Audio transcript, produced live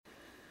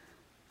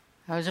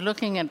I was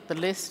looking at the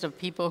list of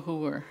people who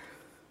were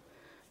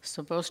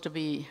supposed to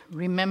be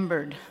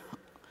remembered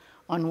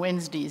on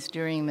Wednesdays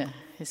during the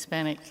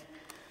Hispanic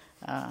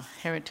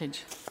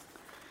Heritage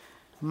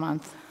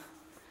Month,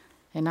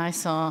 and I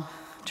saw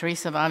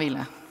Teresa of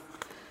Avila,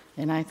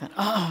 and I thought,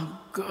 oh,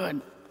 good.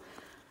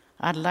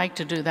 I'd like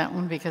to do that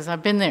one because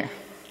I've been there.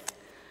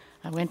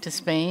 I went to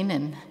Spain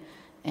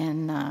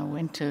and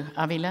went to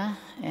Avila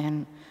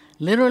and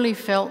literally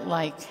felt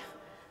like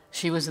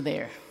she was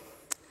there.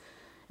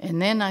 And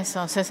then I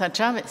saw Cesar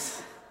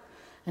Chavez,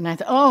 and I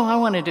thought, oh, I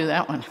want to do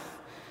that one.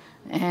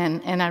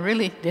 And I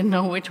really didn't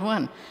know which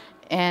one.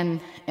 And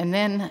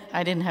then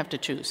I didn't have to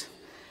choose.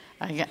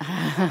 I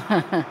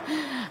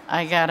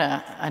got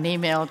an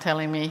email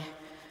telling me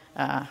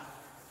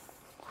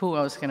who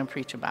I was going to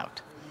preach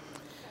about.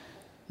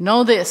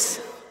 Know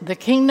this, the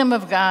kingdom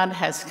of God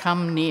has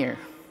come near.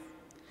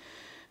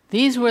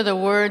 These were the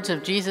words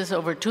of Jesus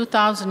over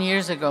 2,000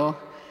 years ago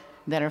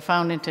that are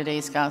found in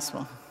today's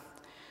gospel.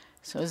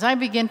 So as I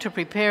begin to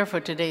prepare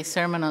for today's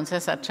sermon on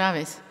Cesar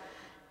Chavez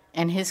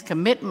and his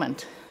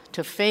commitment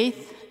to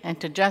faith and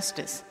to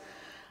justice,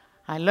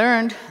 I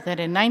learned that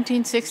in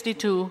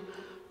 1962,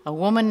 a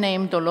woman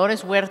named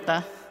Dolores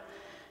Huerta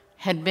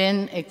had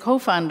been a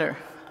co-founder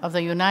of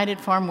the United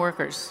Farm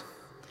Workers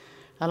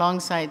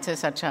alongside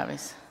Cesar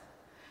Chavez.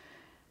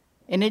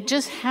 And it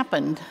just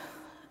happened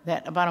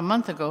that about a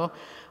month ago,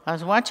 I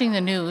was watching the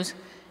news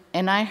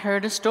and I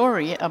heard a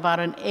story about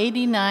an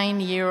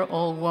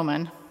 89-year-old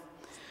woman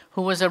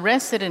who was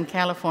arrested in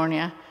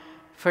California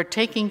for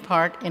taking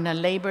part in a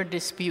labor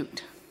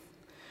dispute.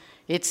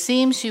 It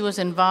seems she was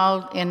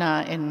involved in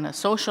a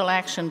social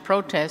action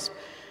protest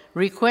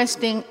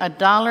requesting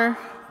 $1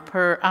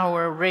 per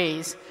hour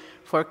raise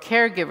for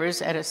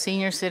caregivers at a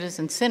senior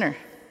citizen center.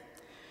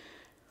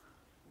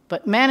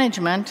 But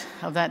management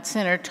of that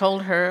center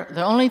told her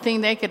the only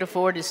thing they could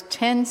afford is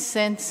 10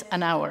 cents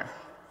an hour.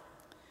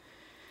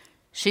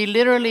 She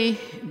literally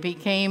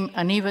became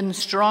an even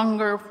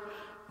stronger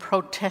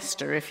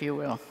protester, if you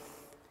will.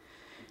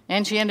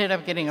 And she ended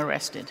up getting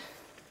arrested.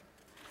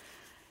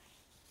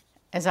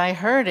 As I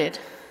heard it,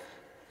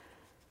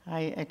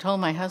 I told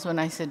my husband,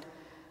 I said,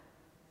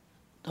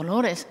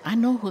 Dolores, I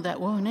know who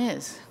that woman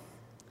is.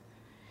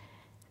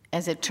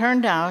 As it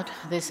turned out,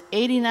 this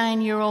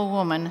 89-year-old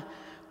woman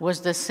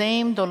was the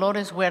same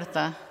Dolores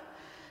Huerta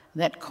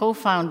that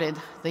co-founded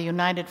the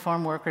United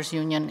Farm Workers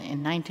Union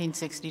in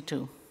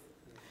 1962.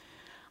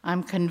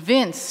 I'm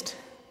convinced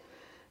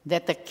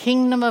that the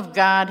kingdom of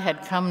God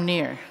had come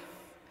near.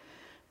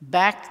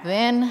 Back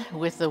then,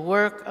 with the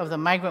work of the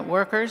migrant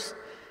workers,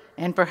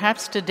 and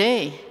perhaps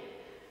today,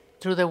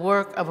 through the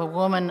work of a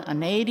woman,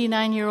 an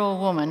 89-year-old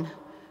woman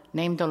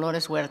named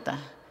Dolores Huerta.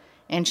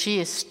 And she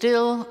is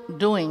still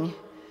doing,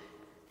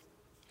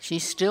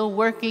 she's still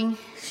working,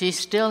 she's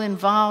still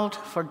involved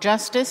for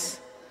justice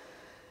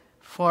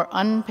for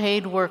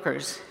unpaid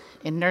workers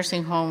in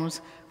nursing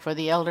homes for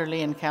the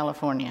elderly in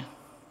California.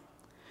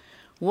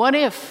 What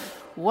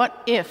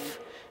if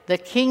the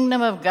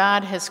kingdom of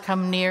God has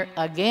come near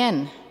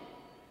again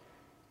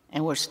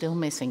and we're still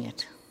missing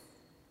it?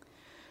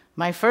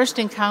 My first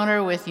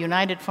encounter with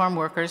United Farm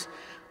Workers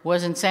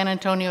was in San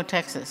Antonio,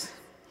 Texas,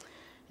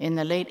 in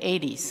the late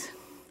 80s.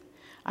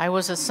 I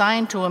was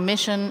assigned to a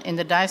mission in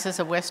the Diocese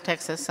of West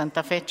Texas,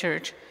 Santa Fe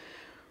Church,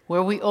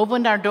 where we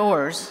opened our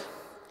doors,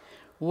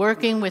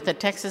 working with the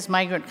Texas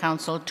Migrant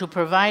Council to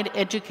provide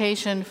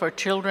education for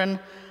children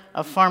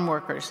of farm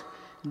workers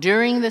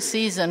during the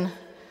season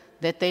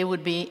that they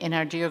would be in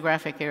our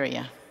geographic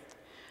area.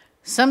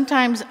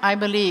 Sometimes I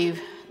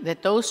believe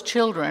that those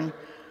children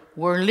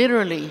were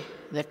literally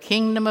the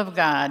kingdom of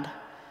God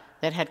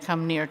that had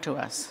come near to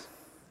us.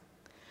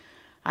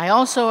 I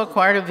also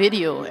acquired a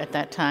video at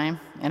that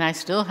time, and I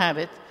still have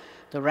it,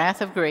 The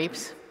Wrath of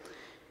Grapes.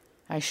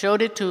 I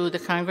showed it to the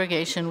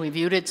congregation. We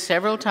viewed it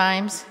several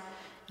times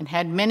and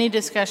had many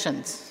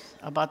discussions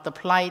about the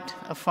plight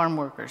of farm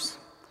workers.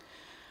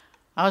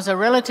 I was a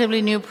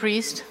relatively new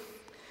priest,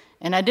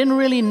 and I didn't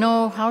really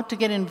know how to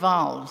get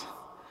involved,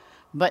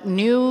 but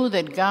knew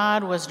that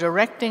God was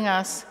directing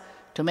us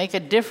to make a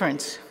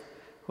difference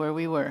where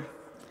we were.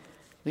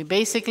 We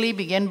basically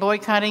began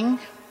boycotting,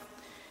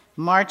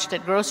 marched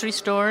at grocery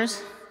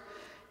stores.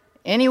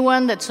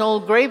 Anyone that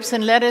sold grapes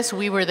and lettuce,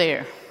 we were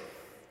there.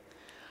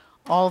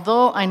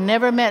 Although I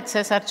never met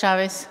Cesar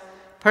Chavez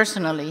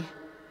personally,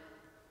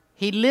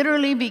 he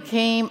literally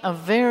became a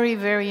very,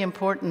 very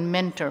important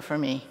mentor for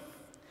me.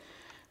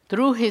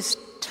 Through his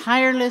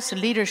tireless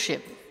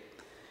leadership,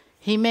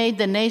 he made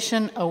the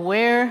nation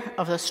aware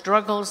of the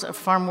struggles of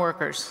farm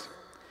workers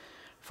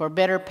for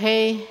better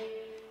pay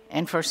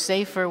and for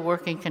safer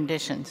working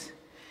conditions.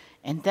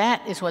 And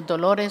that is what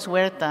Dolores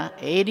Huerta,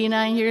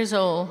 89 years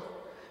old,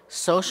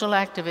 social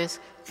activist,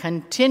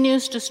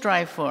 continues to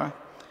strive for: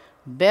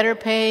 better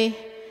pay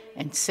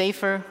and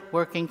safer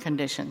working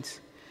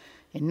conditions.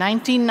 In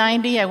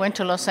 1990, I went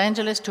to Los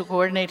Angeles to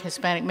coordinate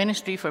Hispanic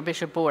ministry for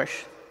Bishop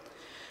Borsch.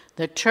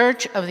 The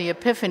Church of the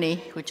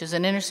Epiphany, which is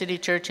an inner-city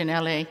church in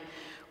LA,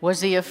 was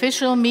the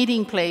official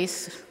meeting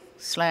place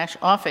 /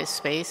 office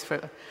space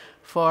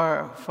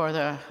for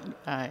the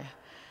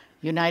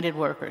United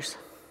Workers.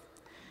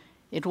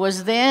 It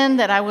was then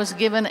that I was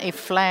given a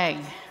flag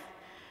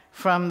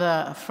from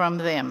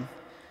them,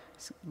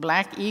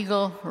 black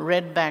eagle,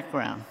 red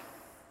background.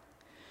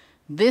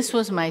 This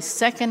was my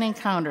second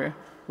encounter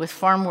with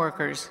farm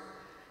workers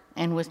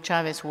and with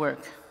Chavez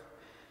work,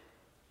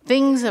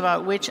 things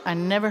about which I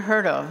never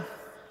heard of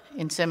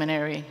in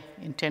seminary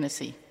in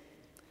Tennessee.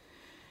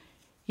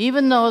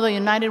 Even though the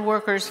United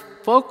Workers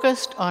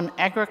focused on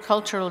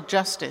agricultural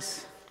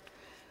justice,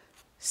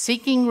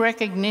 seeking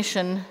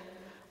recognition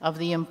of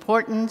the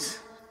importance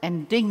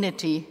and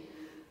dignity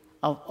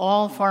of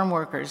all farm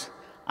workers,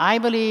 I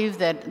believe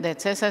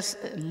that Cesar's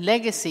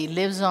legacy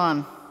lives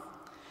on.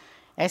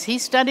 As he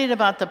studied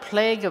about the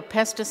plague of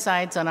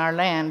pesticides on our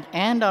land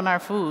and on our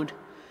food,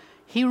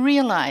 he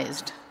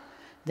realized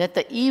that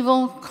the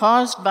evil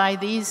caused by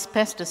these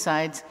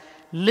pesticides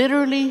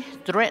literally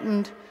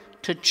threatened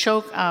to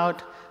choke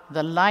out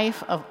the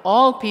life of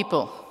all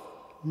people,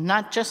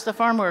 not just the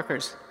farm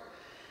workers,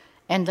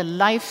 and the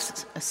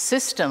life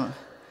system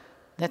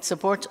that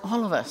supports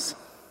all of us.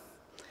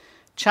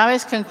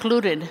 Chavez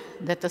concluded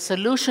that the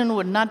solution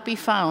would not be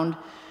found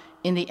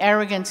in the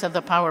arrogance of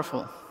the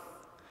powerful,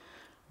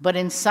 but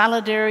in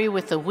solidarity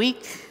with the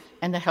weak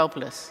and the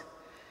helpless.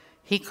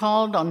 He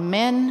called on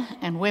men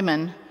and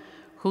women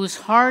whose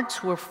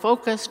hearts were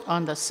focused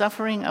on the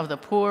suffering of the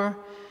poor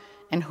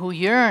and who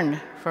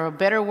yearned for a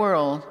better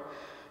world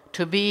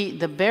to be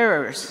the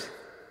bearers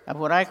of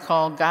what I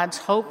call God's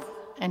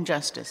hope and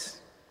justice.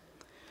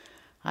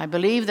 I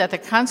believe that the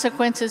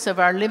consequences of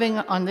our living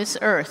on this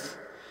earth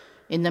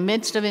in the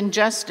midst of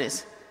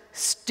injustice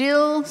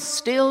still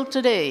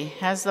today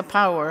has the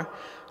power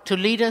to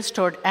lead us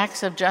toward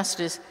acts of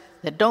justice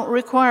that don't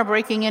require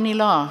breaking any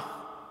law,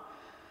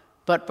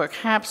 but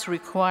perhaps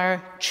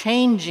require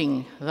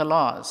changing the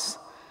laws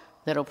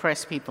that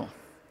oppress people.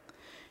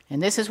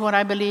 And this is what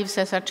I believe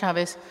Cesar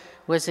Chavez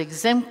was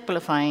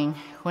exemplifying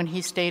when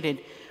he stated,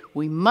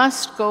 we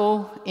must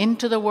go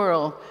into the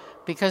world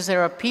because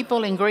there are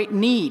people in great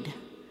need.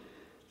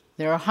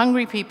 There are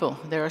hungry people,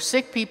 there are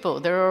sick people,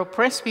 there are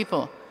oppressed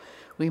people.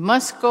 We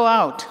must go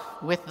out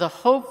with the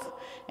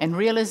hope and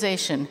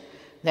realization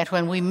that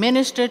when we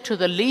minister to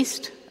the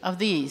least of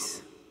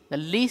these, the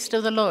least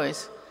of the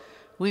lowest,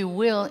 we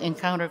will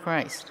encounter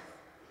Christ.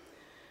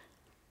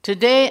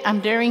 Today, I'm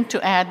daring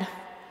to add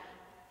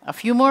a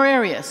few more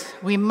areas.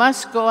 We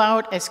must go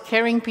out as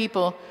caring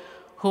people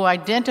who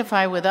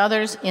identify with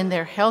others in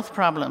their health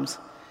problems.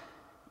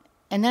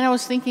 And then I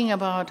was thinking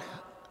about,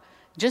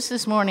 just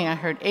this morning I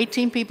heard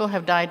 18 people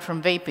have died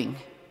from vaping.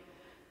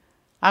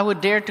 I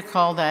would dare to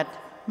call that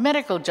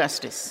medical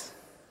justice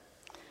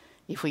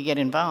if we get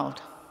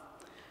involved.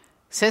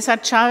 Cesar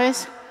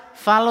Chavez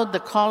followed the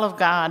call of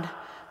God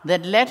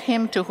that led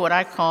him to what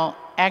I call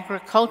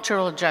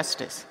agricultural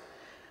justice.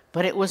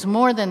 But it was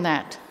more than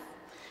that.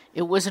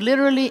 It was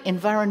literally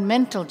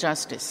environmental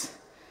justice,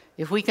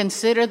 if we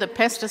consider the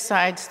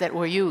pesticides that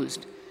were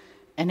used.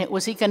 And it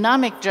was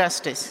economic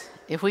justice,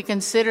 if we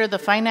consider the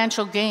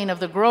financial gain of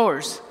the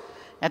growers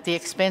at the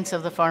expense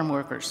of the farm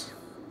workers.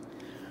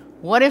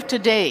 What if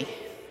today,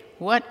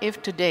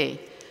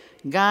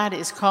 God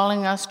is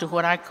calling us to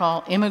what I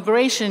call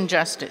immigration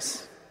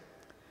justice,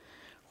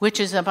 which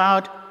is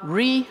about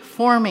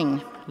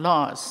reforming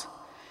laws.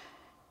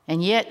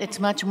 And yet it's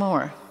much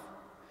more.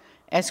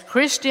 As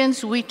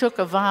Christians, we took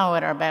a vow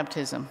at our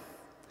baptism,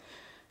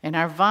 and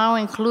our vow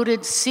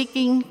included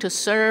seeking to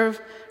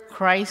serve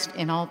Christ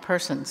in all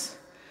persons,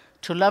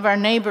 to love our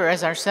neighbor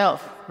as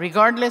ourselves,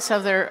 regardless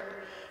of their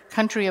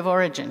country of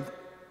origin,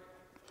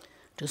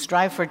 to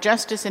strive for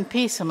justice and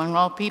peace among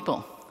all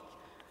people.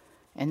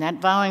 And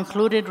that vow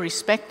included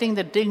respecting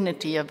the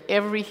dignity of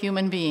every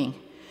human being.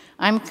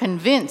 I'm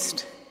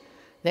convinced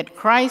that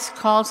Christ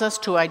calls us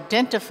to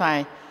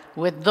identify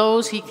with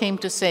those he came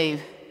to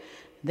save,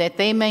 that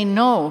they may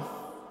know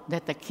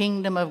that the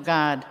kingdom of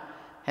God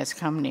has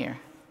come near.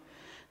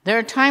 There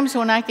are times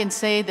when I can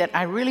say that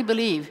I really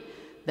believe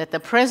that the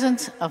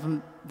presence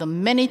of the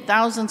many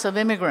thousands of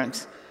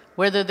immigrants,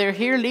 whether they're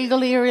here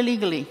legally or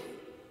illegally,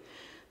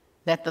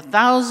 that the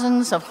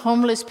thousands of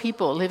homeless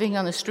people living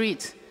on the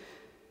streets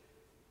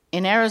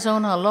in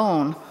Arizona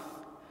alone,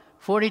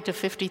 40 to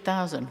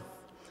 50,000,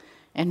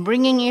 and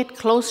bringing it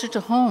closer to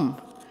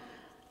home.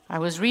 I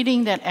was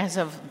reading that as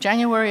of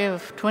January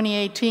of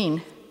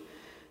 2018,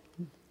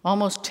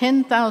 almost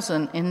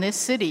 10,000 in this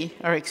city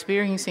are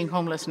experiencing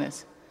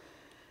homelessness.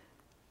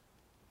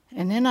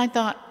 And then I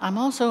thought, I'm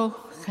also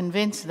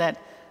convinced that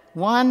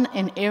 1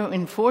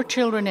 in 4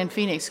 children in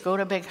Phoenix go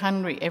to bed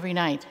hungry every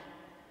night.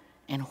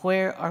 And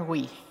where are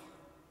we?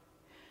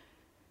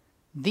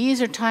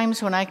 These are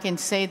times when I can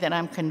say that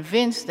I'm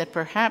convinced that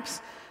perhaps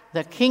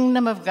the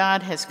kingdom of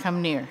God has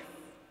come near,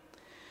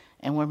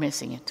 and we're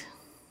missing it.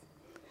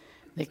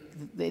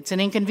 It's an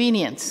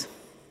inconvenience,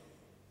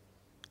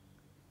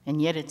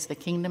 and yet it's the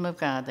kingdom of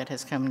God that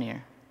has come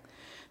near.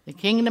 The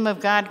kingdom of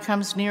God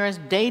comes near us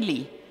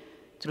daily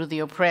through the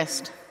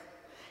oppressed,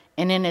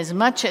 and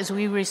inasmuch as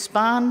we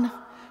respond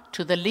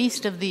to the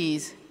least of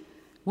these,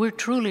 we're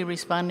truly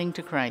responding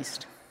to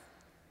Christ.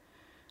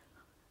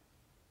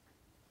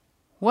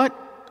 What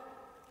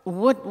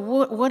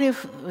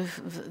if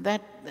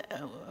that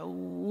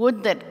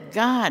would that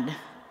God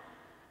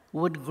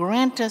would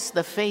grant us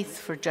the faith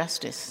for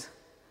justice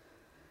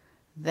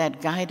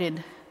that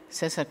guided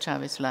Cesar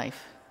Chavez's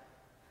life?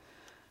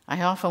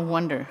 I often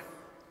wonder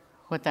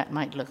what that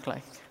might look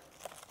like.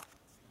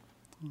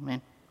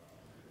 Amen.